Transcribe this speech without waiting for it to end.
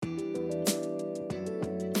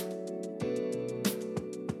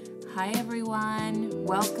Hi everyone,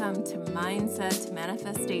 welcome to Mindset to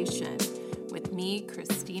Manifestation with me,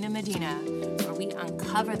 Christina Medina, where we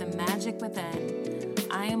uncover the magic within.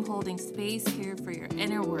 I am holding space here for your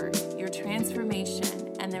inner work, your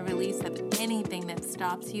transformation, and the release of anything that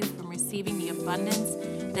stops you from receiving the abundance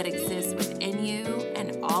that exists within you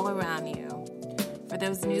and all around you. For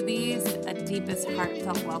those newbies, a deepest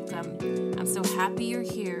heartfelt welcome. I'm so happy you're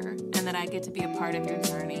here and that I get to be a part of your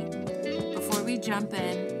journey. Before we jump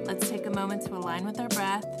in, let's take a moment to align with our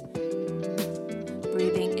breath.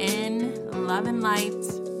 Breathing in love and light,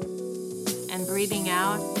 and breathing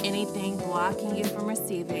out anything blocking you from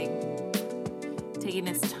receiving. Taking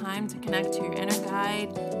this time to connect to your inner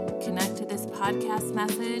guide, connect to this podcast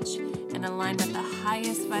message, and align with the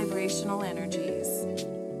highest vibrational energies.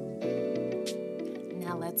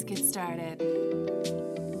 Now let's get started.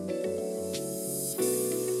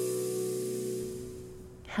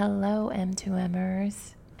 Hello,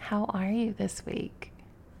 M2Mers. How are you this week?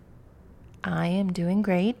 I am doing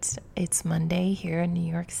great. It's Monday here in New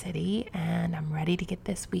York City, and I'm ready to get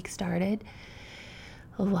this week started.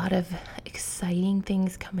 A lot of exciting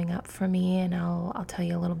things coming up for me, and I'll tell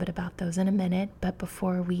you a little bit about those in a minute. But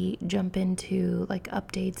before we jump into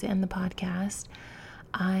updates and the podcast,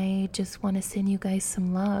 I just want to send you guys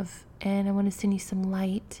some love, and I want to send you some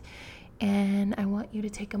light. And I want you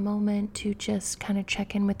to take a moment to just kind of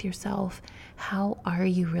check in with yourself. How are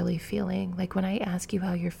you really feeling? When I ask you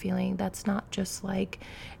how you're feeling, that's not just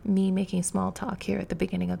me making small talk here at the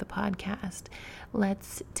beginning of the podcast.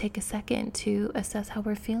 Let's take a second to assess how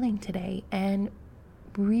we're feeling today and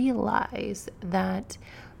realize that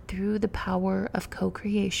through the power of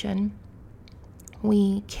co-creation,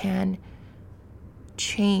 we can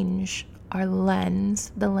change our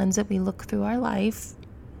lens, the lens that we look through our life.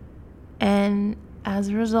 And as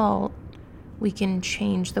a result, we can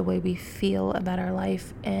change the way we feel about our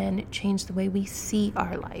life and change the way we see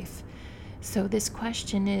our life. So this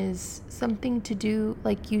question is something to do,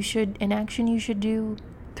 an action you should do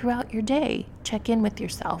throughout your day. Check in with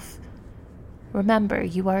yourself. Remember,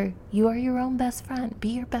 you are your own best friend. Be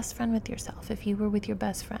your best friend with yourself. If you were with your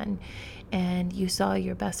best friend and you saw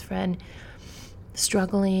your best friend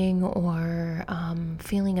struggling or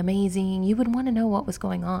feeling amazing, you would want to know what was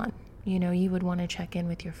going on. You would want to check in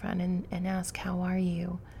with your friend and ask, how are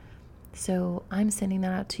you? So I'm sending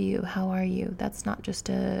that out to you. How are you? That's not just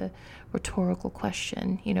a rhetorical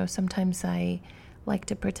question. Sometimes I like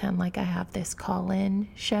to pretend like I have this call-in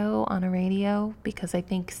show on a radio because I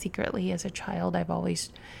think secretly as a child, I've always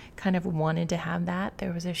kind of wanted to have that.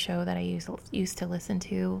 There was a show that I used to listen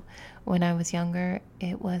to when I was younger.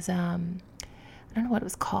 It was, I don't know what it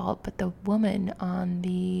was called, but the woman on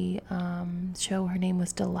the show, her name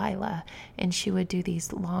was Delilah, and she would do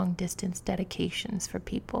these long distance dedications for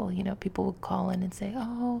people. People would call in and say,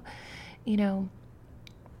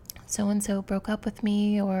 so-and-so broke up with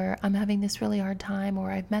me, or I'm having this really hard time,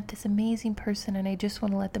 or I've met this amazing person and I just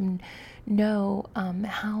want to let them know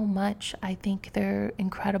how much I think they're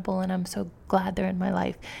incredible and I'm so glad they're in my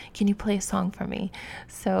life. Can you play a song for me?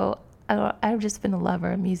 So I've just been a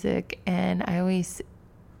lover of music, and I always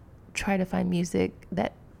try to find music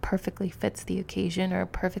that perfectly fits the occasion or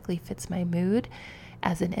perfectly fits my mood.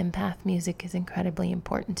 As an empath, music is incredibly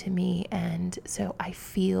important to me, and so I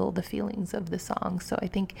feel the feelings of the song. So I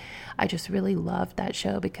think I just really loved that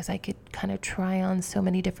show because I could kind of try on so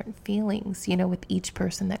many different feelings, with each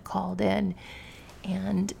person that called in,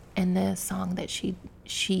 and the song that she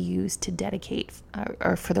used to dedicate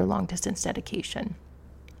or for their long distance dedication.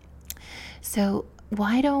 So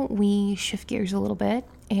why don't we shift gears a little bit?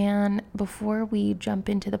 And before we jump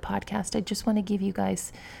into the podcast, I just want to give you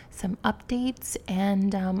guys some updates.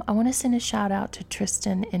 And I want to send a shout out to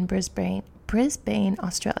Tristan in Brisbane,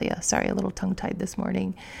 Australia. Sorry, a little tongue-tied this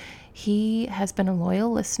morning. He has been a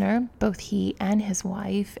loyal listener, both he and his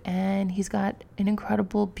wife, and he's got an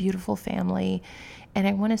incredible, beautiful family. And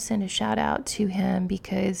I want to send a shout out to him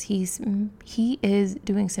because he is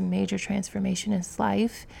doing some major transformation in his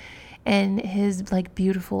life. And his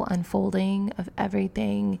beautiful unfolding of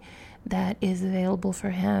everything that is available for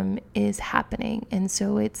him is happening. And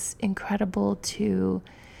so it's incredible to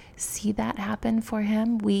see that happen for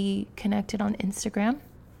him. We connected on Instagram.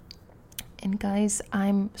 And guys,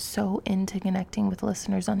 I'm so into connecting with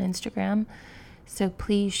listeners on Instagram. So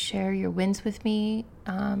please share your wins with me.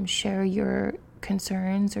 Share your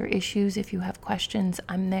concerns or issues. If you have questions,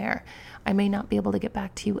 I'm there. I may not be able to get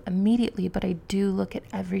back to you immediately, but I do look at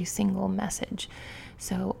every single message.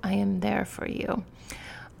 So I am there for you.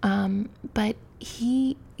 But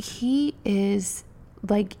he is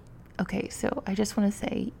okay, so I just want to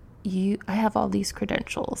say I have all these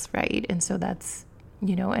credentials, right? And so that's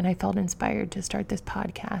and I felt inspired to start this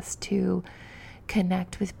podcast to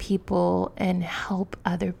connect with people and help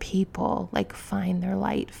other people like find their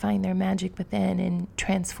light, find their magic within, and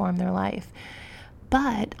transform their life.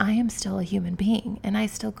 But I am still a human being, and I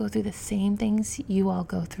still go through the same things you all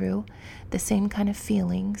go through, the same kind of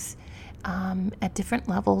feelings, at different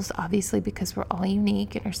levels, obviously, because we're all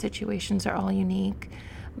unique and our situations are all unique.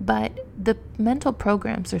 But the mental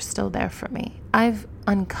programs are still there for me. I've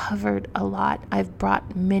uncovered a lot. I've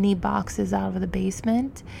brought many boxes out of the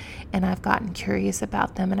basement, and I've gotten curious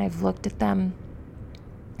about them, and I've looked at them,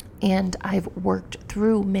 and I've worked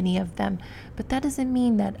through many of them. But that doesn't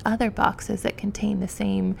mean that other boxes that contain the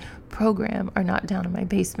same program are not down in my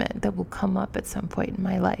basement that will come up at some point in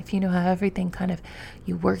my life. You know how everything kind of,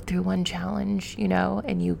 you work through one challenge,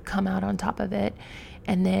 and you come out on top of it.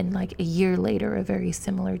 And then like a year later, a very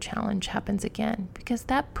similar challenge happens again, because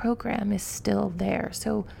that program is still there.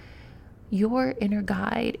 So your inner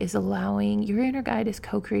guide is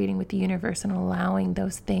co-creating with the universe and allowing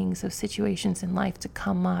those things, those situations in life to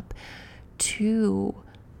come up to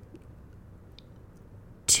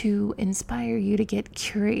inspire you to get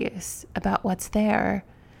curious about what's there,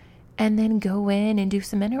 and then go in and do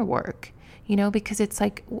some inner work, because it's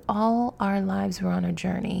like all our lives we're on a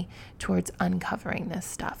journey towards uncovering this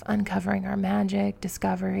stuff, uncovering our magic,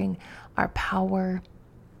 discovering our power.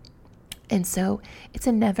 And so it's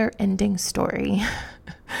a never-ending story.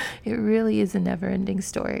 It really is a never-ending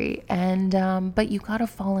story. And but you got to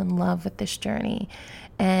fall in love with this journey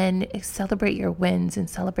and celebrate your wins and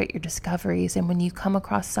celebrate your discoveries. And when you come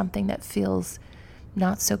across something that feels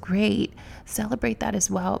not so great, celebrate that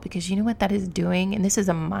as well, because you know what that is doing? And this is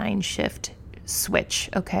a mind shift switch,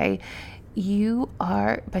 okay? You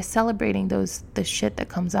are, by celebrating the shit that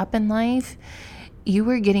comes up in life, you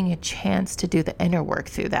are getting a chance to do the inner work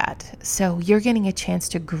through that. So you're getting a chance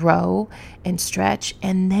to grow and stretch.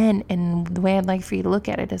 And then, and the way I'd like for you to look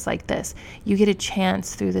at it is like this. You get a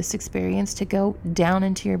chance through this experience to go down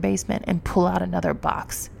into your basement and pull out another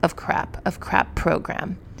box of crap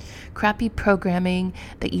program. Crappy programming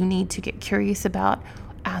that you need to get curious about.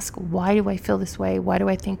 Ask, why do I feel this way? Why do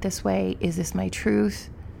I think this way? Is this my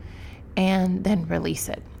truth? And then release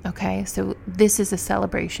it. Okay, so this is a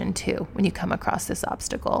celebration too when you come across this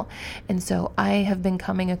obstacle. And so I have been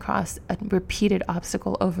coming across a repeated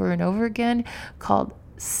obstacle over and over again called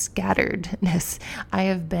scatteredness. I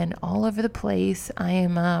have been all over the place.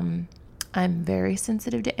 I'm very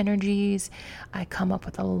sensitive to energies. I come up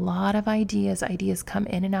with a lot of ideas. Ideas come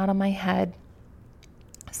in and out of my head.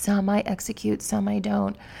 Some I execute, some I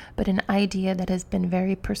don't. But an idea that has been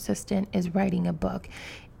very persistent is writing a book.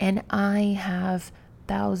 And I have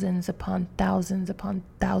thousands upon thousands upon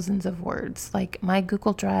thousands of words. Like, my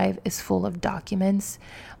Google Drive is full of documents.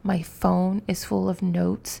 My phone is full of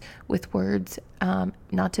notes with words,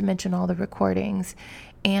 not to mention all the recordings.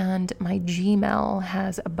 And my Gmail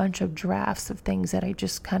has a bunch of drafts of things that I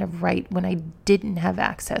just kind of write when I didn't have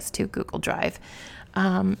access to Google Drive.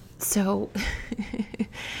 So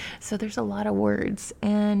there's a lot of words,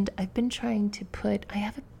 and I've been trying to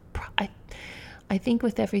I think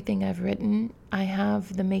with everything I've written, I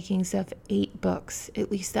have the makings of 8 books.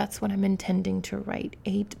 At least that's what I'm intending to write,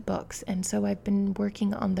 8 books. And so I've been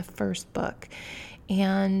working on the first book,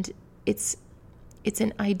 and it's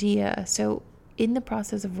an idea. So in the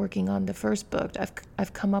process of working on the first book,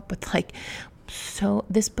 I've come up with so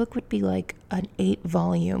this book would be like an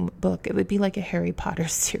 8-volume book. It would be like a Harry Potter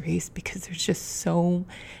series, because there's just so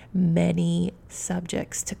many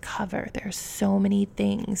subjects to cover. There's so many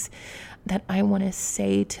things that I want to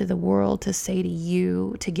say to the world, to say to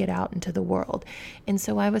you, to get out into the world. And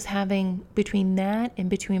so I was having, between that and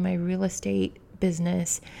between my real estate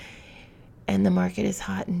business, and the market is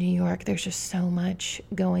hot in New York, there's just so much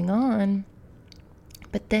going on.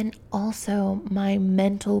 But then also my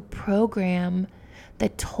mental program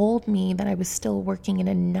that told me that I was still working in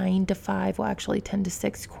a 9-to-5, well, actually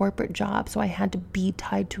 10-to-6 corporate job. So I had to be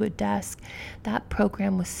tied to a desk. That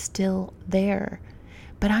program was still there.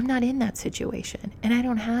 But I'm not in that situation, and I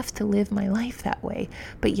don't have to live my life that way.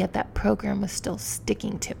 But yet that program was still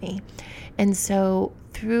sticking to me. And so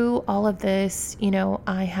through all of this,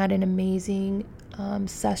 I had an amazing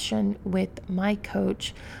session with my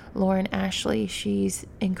coach, Lauren Ashley. She's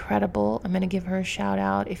incredible. I'm going to give her a shout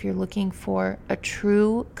out. If you're looking for a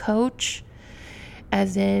true coach,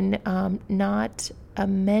 as in not a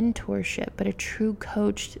mentorship, but a true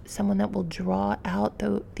coach, someone that will draw out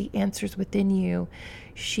the answers within you,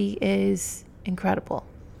 she is incredible.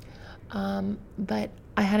 But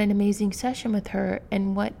I had an amazing session with her,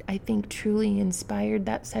 and what I think truly inspired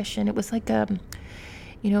that session, it was like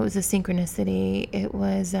it was a synchronicity. It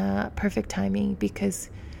was perfect timing, because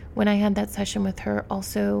when I had that session with her,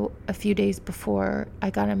 also a few days before, I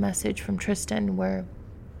got a message from Tristan where,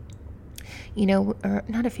 or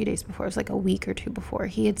not a few days before, it was like a week or two before,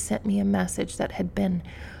 he had sent me a message that had been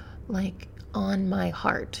like on my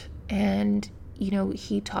heart. And,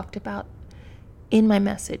 he talked about, in my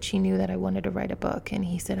message, he knew that I wanted to write a book, and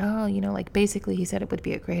he said, basically he said it would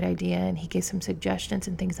be a great idea, and he gave some suggestions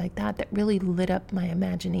and things like that really lit up my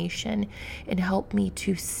imagination and helped me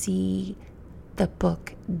to see the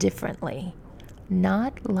book differently.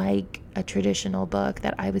 Not like a traditional book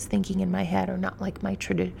that I was thinking in my head, or not like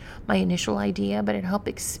my initial idea, but it helped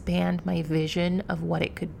expand my vision of what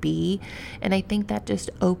it could be. And I think that just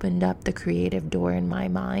opened up the creative door in my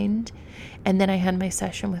mind. And then I had my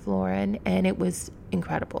session with Lauren, and it was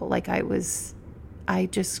incredible. Like I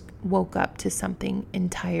just woke up to something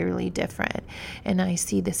entirely different. And I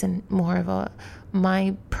see this in more of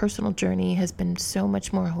my personal journey has been so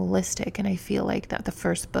much more holistic. And I feel like that the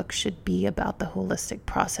first book should be about the holistic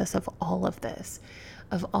process of all of this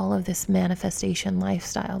manifestation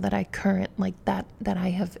lifestyle that that I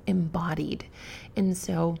have embodied. And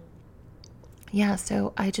so,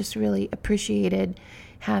 so I just really appreciated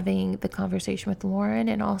having the conversation with Lauren,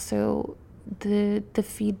 and also the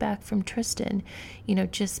feedback from Tristan.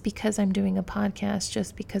 Just because I'm doing a podcast,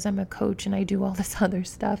 just because I'm a coach and I do all this other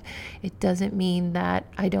stuff, it doesn't mean that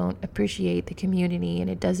I don't appreciate the community,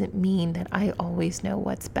 and it doesn't mean that I always know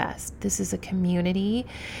what's best. This is a community,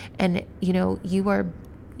 and you,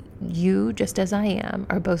 just as I am,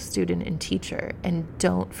 are both student and teacher, and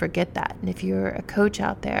don't forget that. And if you're a coach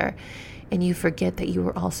out there and you forget that you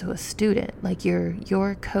are also a student, like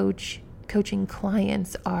your coaching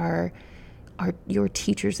clients are your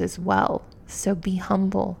teachers as well. So be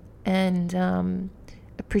humble and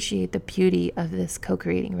appreciate the beauty of this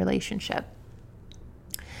co-creating relationship.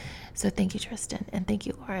 So thank you, Tristan, and thank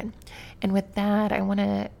you, Lauren. And with that, I want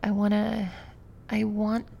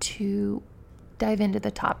to dive into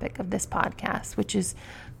the topic of this podcast, which is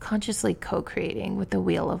consciously co-creating with the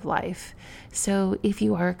Wheel of Life. So if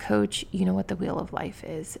you are a coach, you know what the Wheel of Life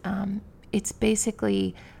is. It's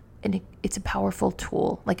basically it's a powerful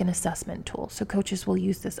tool, like an assessment tool. So coaches will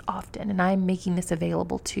use this often, and I'm making this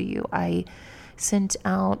available to you. I sent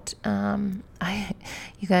out,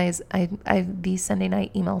 you guys, these Sunday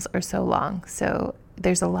night emails are so long, so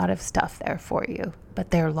there's a lot of stuff there for you, but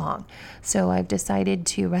they're long. So I've decided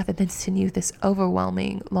to, rather than send you this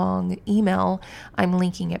overwhelming long email, I'm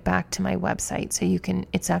linking it back to my website. So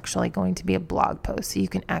it's actually going to be a blog post, so you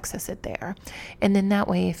can access it there. And then that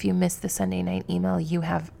way, if you miss the Sunday night email, you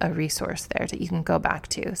have a resource there that you can go back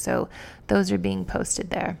to. So those are being posted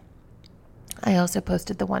there. I also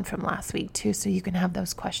posted the one from last week too, so you can have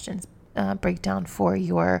those questions breakdown for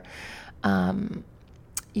your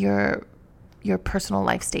personal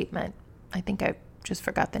life statement. I think I just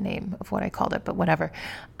forgot the name of what I called it, but whatever.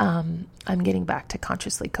 I'm getting back to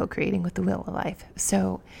consciously co-creating with the Wheel of Life.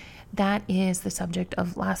 So that is the subject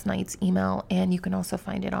of last night's email, and you can also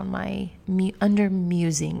find it on under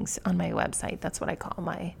musings on my website. That's what I call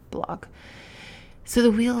my blog. So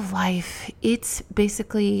the Wheel of Life, it's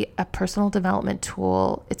basically a personal development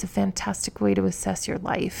tool. It's a fantastic way to assess your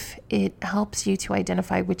life. It helps you to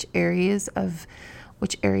identify which areas of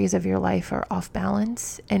your life are off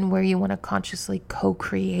balance and where you want to consciously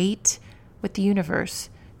co-create with the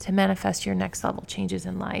universe to manifest your next level changes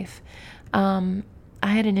in life. I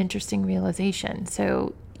had an interesting realization.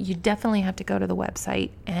 So you definitely have to go to the website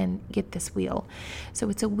and get this wheel. So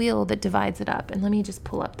it's a wheel that divides it up. And let me just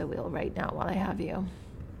pull up the wheel right now while I have you.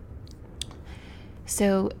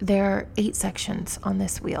 So there are 8 sections on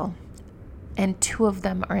this wheel, and 2 of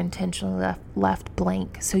them are intentionally left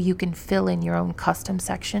blank, so you can fill in your own custom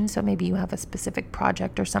section. So maybe you have a specific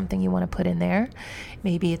project or something you want to put in there.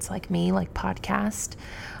 Maybe it's like me, like podcast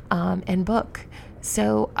and book.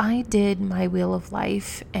 So I did my Wheel of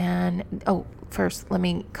Life, and first let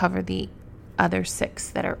me cover the other 6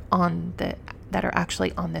 that are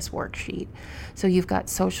actually on this worksheet. So you've got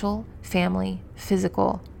social, family,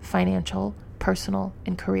 physical, financial, personal,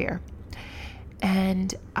 and career.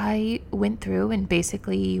 And I went through, and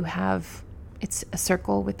basically it's a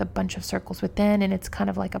circle with a bunch of circles within, and it's kind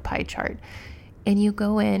of like a pie chart. And you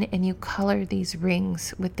go in and you color these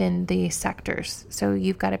rings within the sectors. So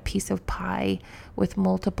you've got a piece of pie with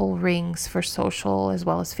multiple rings for social, as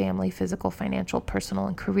well as family, physical, financial, personal,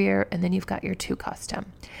 and career. And then you've got your 2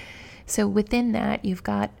 custom. So within that, you've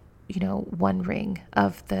got, 1 ring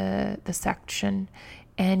of the section,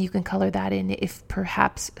 and you can color that in if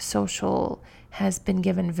perhaps social has been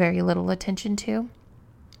given very little attention to.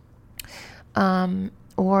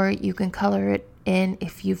 Or you can color it in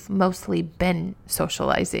if you've mostly been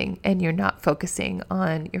socializing and you're not focusing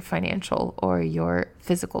on your financial or your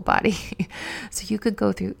physical body. So you could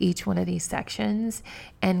go through each one of these sections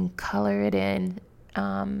and color it in.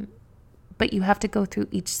 But you have to go through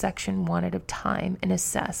each section one at a time and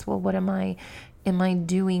assess, well, what am I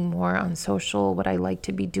doing more on social? Would I like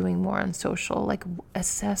to be doing more on social? Like,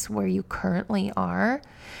 assess where you currently are.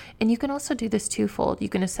 And you can also do this twofold. You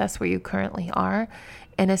can assess where you currently are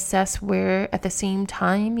and assess where at the same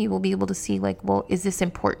time you will be able to see, like, well, is this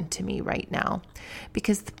important to me right now?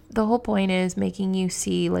 Because the whole point is making you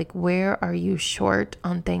see, like, where are you short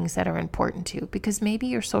on things that are important to you? Because maybe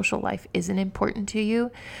your social life isn't important to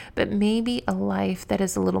you, but maybe a life that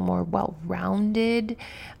is a little more well-rounded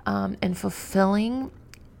and fulfilling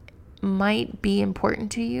might be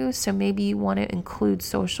important to you. So maybe you want to include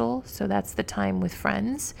social. So that's the time with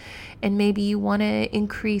friends. And maybe you want to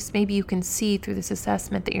increase, maybe you can see through this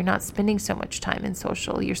assessment that you're not spending so much time in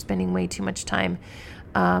social. You're spending way too much time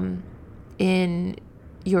in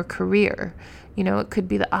your career. It could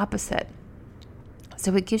be the opposite.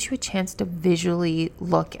 So it gives you a chance to visually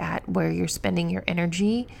look at where you're spending your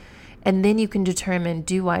energy. And then you can determine,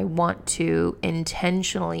 do I want to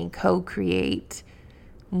intentionally co-create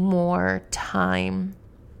more time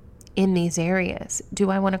in these areas? Do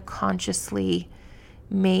I want to consciously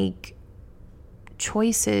make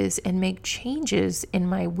choices and make changes in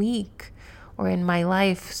my week or in my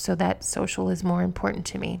life so that social is more important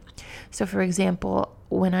to me? So for example,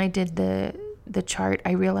 when I did the chart,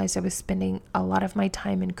 I realized I was spending a lot of my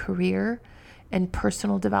time in career and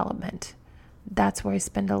personal development. That's where I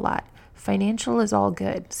spend a lot. Financial is all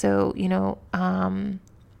good. So,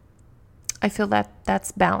 I feel that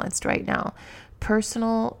that's balanced right now.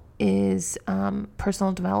 Personal is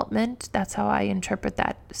personal development. That's how I interpret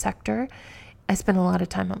that sector. I spend a lot of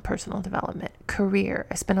time on personal development. Career,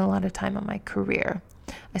 I spend a lot of time on my career.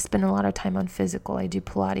 I spend a lot of time on physical. I do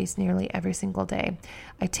Pilates nearly every single day.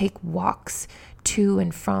 I take walks to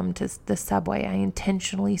and from to the subway. I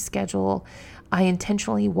intentionally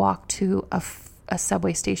walk to a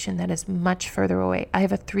subway station that is much further away. I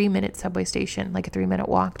have a 3-minute subway station, like a 3-minute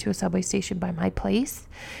walk to a subway station by my place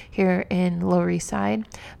here in Lower East Side.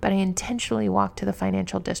 But I intentionally walk to the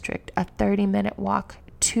financial district, a 30-minute walk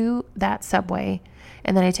to that subway.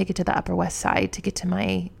 And then I take it to the Upper West Side to get to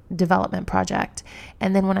my development project.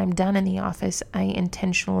 And then when I'm done in the office, I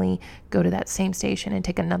intentionally go to that same station and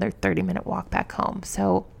take another 30-minute walk back home.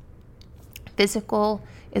 So physical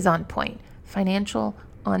is on point. Financial,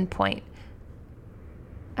 on point.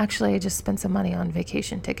 Actually, I just spent some money on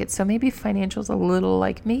vacation tickets. So maybe financial's a little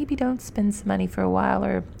like, maybe don't spend some money for a while,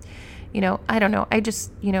 or, I don't know. I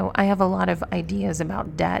just, I have a lot of ideas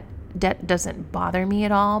about debt. Debt doesn't bother me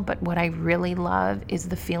at all. But what I really love is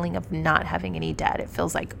the feeling of not having any debt. It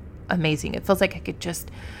feels like amazing. It feels like I could just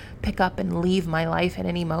pick up and leave my life at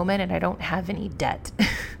any moment and I don't have any debt.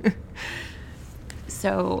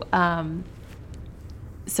 So I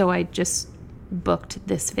just booked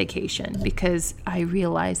this vacation because I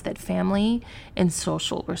realized that family and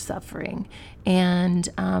social were suffering. And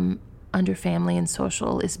under family and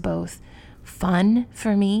social is both fun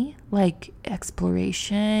for me, like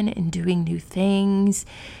exploration and doing new things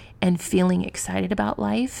and feeling excited about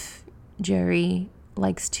life. Jerry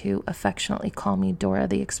likes to affectionately call me Dora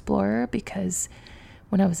the Explorer because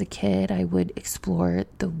when I was a kid, I would explore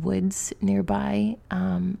the woods nearby,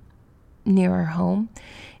 near our home.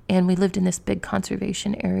 And we lived in this big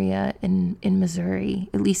conservation area in Missouri,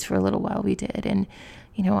 at least for a little while we did. And,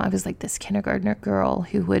 I was like this kindergartner girl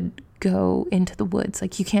who would go into the woods.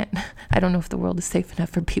 Like I don't know if the world is safe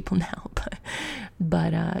enough for people now,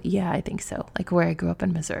 but yeah, I think so. Like where I grew up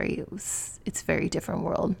in Missouri, it's a very different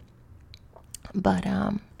world. But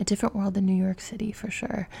a different world than New York City for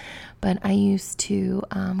sure. But I used to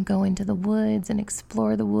go into the woods and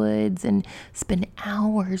explore the woods and spend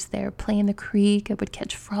hours there, play in the creek. I would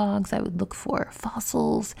catch frogs. I would look for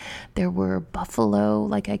fossils. There were buffalo.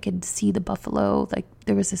 Like I could see the buffalo. Like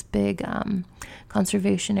there was this big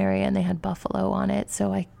conservation area and they had buffalo on it.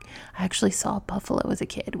 So I actually saw buffalo as a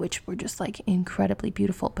kid, which were just like incredibly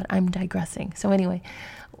beautiful. But I'm digressing. So anyway,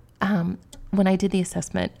 when I did the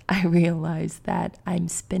assessment, I realized that I'm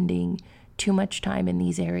spending too much time in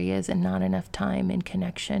these areas and not enough time in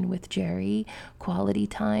connection with Jerry, quality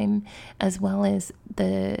time, as well as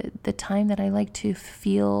the time that I like to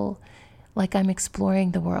feel like I'm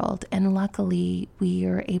exploring the world. And luckily, we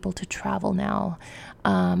are able to travel now.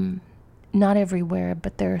 Not everywhere,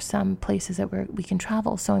 but there are some places that we can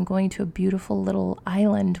travel. So I'm going to a beautiful little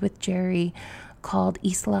island with Jerry called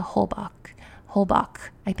Isla Holbach.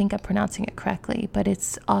 I think I'm pronouncing it correctly, but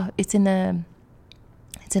it's in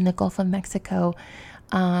It's in the Gulf of Mexico,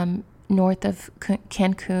 north of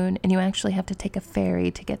Cancun, and you actually have to take a ferry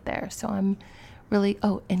to get there. So I'm really,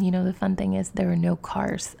 and the fun thing is there are no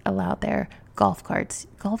cars allowed there. Golf carts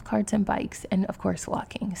and bikes, and of course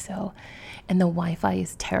walking. So, and the Wi-Fi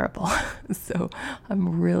is terrible. So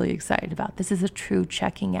I'm really excited about this. Is a true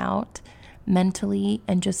checking out mentally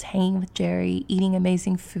and just hanging with Jerry, eating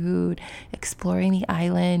amazing food, exploring the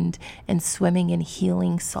island, and swimming in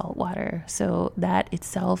healing salt water. So that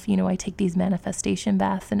itself, I take these manifestation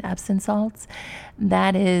baths in Epsom salts.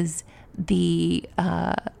 That is the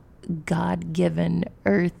God-given,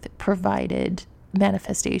 earth-provided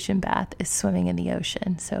manifestation bath, is swimming in the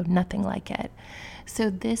ocean. So nothing like it. So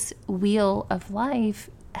this wheel of life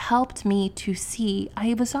helped me to see,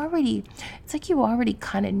 it's like you already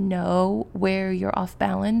kind of know where you're off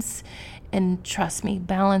balance. And trust me,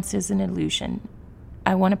 balance is an illusion.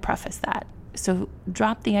 I want to preface that. So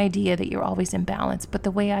drop the idea that you're always in balance. But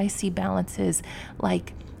the way I see balance is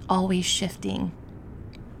like always shifting.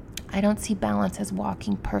 I don't see balance as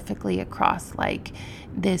walking perfectly across like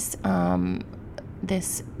this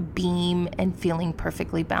beam and feeling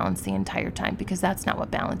perfectly balanced the entire time, because that's not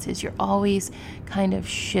what balance is. You're always kind of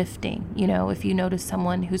shifting. If you notice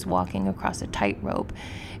someone who's walking across a tightrope,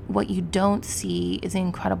 what you don't see is the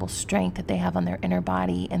incredible strength that they have on their inner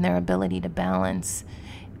body and their ability to balance,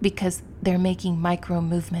 because they're making micro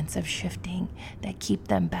movements of shifting that keep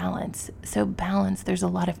them balanced. So balance, there's a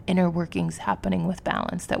lot of inner workings happening with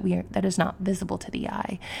balance that is not visible to the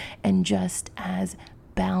eye. And just as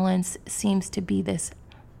balance seems to be this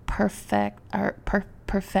perfect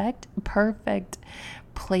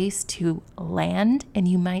place to land, and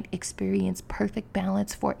you might experience perfect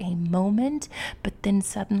balance for a moment, but then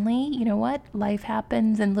suddenly, life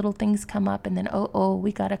happens and little things come up, and then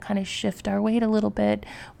we got to kind of shift our weight a little bit.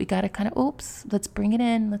 We got to kind of let's bring it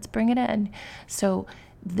in. So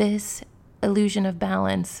this illusion of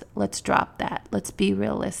balance, let's drop that. Let's be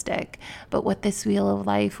realistic. But what this wheel of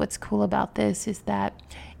life, what's cool about this is that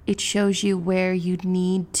it shows you where you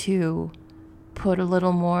need to put a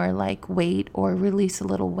little more like weight or release a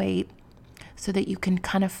little weight so that you can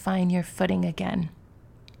kind of find your footing again.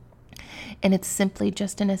 And it's simply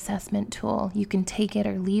just an assessment tool. You can take it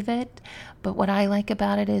or leave it. But what I like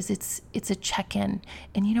about it is it's a check-in.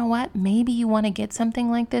 And you know what? Maybe you want to get something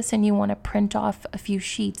like this and you want to print off a few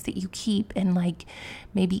sheets that you keep, and like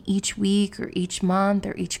maybe each week or each month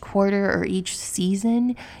or each quarter or each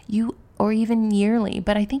season, or even yearly.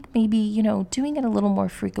 But I think maybe, doing it a little more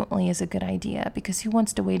frequently is a good idea, because who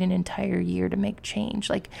wants to wait an entire year to make change?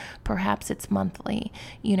 Like perhaps it's monthly,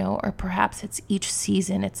 or perhaps it's each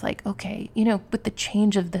season. It's like, okay, with the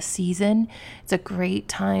change of the season, it's a great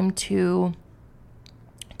time to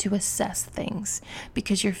assess things,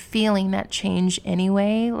 because you're feeling that change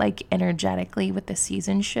anyway, like energetically with the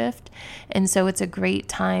season shift. And so it's a great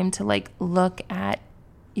time to like look at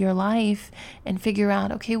your life and figure out,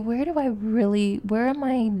 okay, where am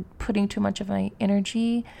I putting too much of my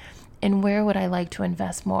energy, and where would I like to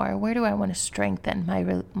invest more? Where do I want to strengthen my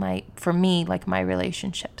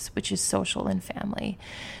relationships, which is social and family.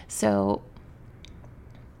 So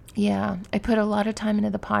yeah, I put a lot of time into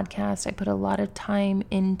the podcast. I put a lot of time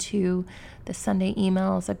into the Sunday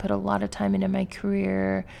emails. I put a lot of time into my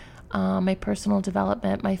career, my personal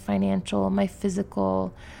development, my financial, my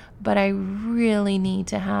physical. But I really need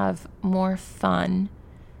to have more fun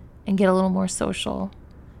and get a little more social.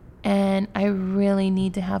 And I really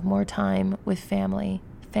need to have more time with family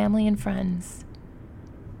and friends.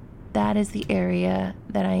 That is the area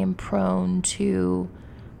that I am prone to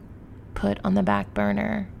put on the back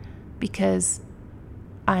burner, because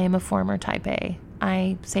I am a former type A.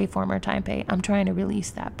 I say former type A. I'm trying to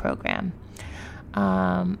release that program.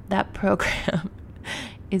 That program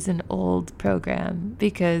is an old program,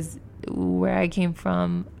 because where I came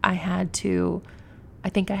from, I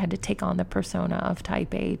think I had to take on the persona of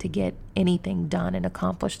type A to get anything done and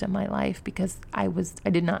accomplished in my life, because I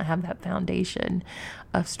did not have that foundation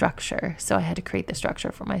of structure. So I had to create the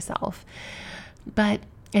structure for myself. But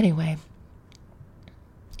anyway,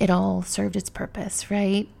 it all served its purpose,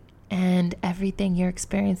 right? And everything you're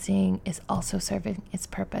experiencing is also serving its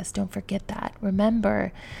purpose. Don't forget that.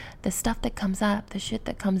 Remember, the stuff that comes up, the shit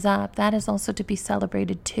that comes up, that is also to be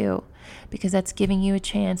celebrated too, because that's giving you a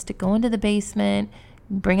chance to go into the basement,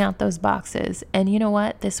 bring out those boxes. And you know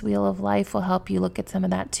what? This wheel of life will help you look at some of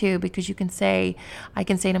that too, because I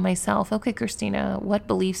can say to myself, okay, Christina, what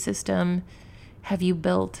belief system have you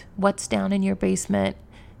built? What's down in your basement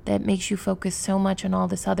that makes you focus so much on all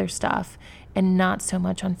this other stuff and not so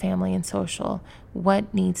much on family and social?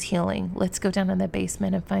 What needs healing? Let's go down in the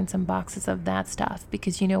basement and find some boxes of that stuff,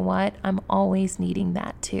 because you know what? I'm always needing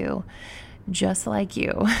that too. Just like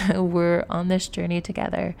you, we're on this journey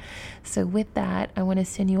together. So with that, I want to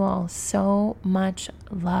send you all so much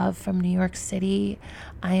love from New York City.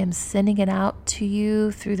 I am sending it out to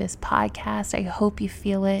you through this podcast. I hope you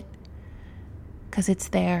feel it, because it's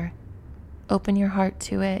there. Open your heart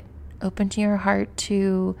to it. Open to your heart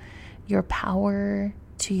to your power,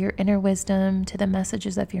 to your inner wisdom, to the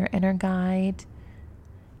messages of your inner guide.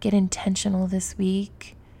 Get intentional this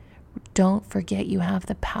week. Don't forget you have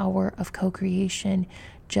the power of co-creation.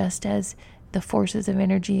 Just as the forces of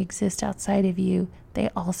energy exist outside of you, they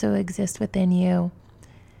also exist within you.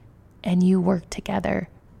 And you work together.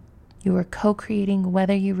 You are co-creating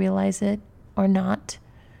whether you realize it or not.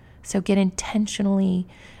 So get intentional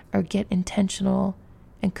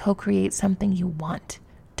and co-create something you want.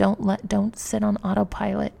 Don't sit on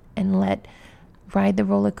autopilot and ride the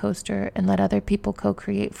roller coaster and let other people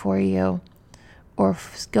co-create for you, or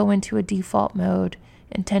go into a default mode.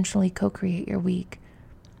 Intentionally co-create your week.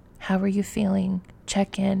 How are you feeling?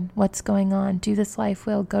 Check in. What's going on? Do this life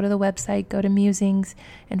wheel. Go to the website, go to Musings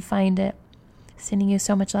and find it. Sending you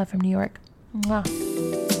so much love from New York. Mwah.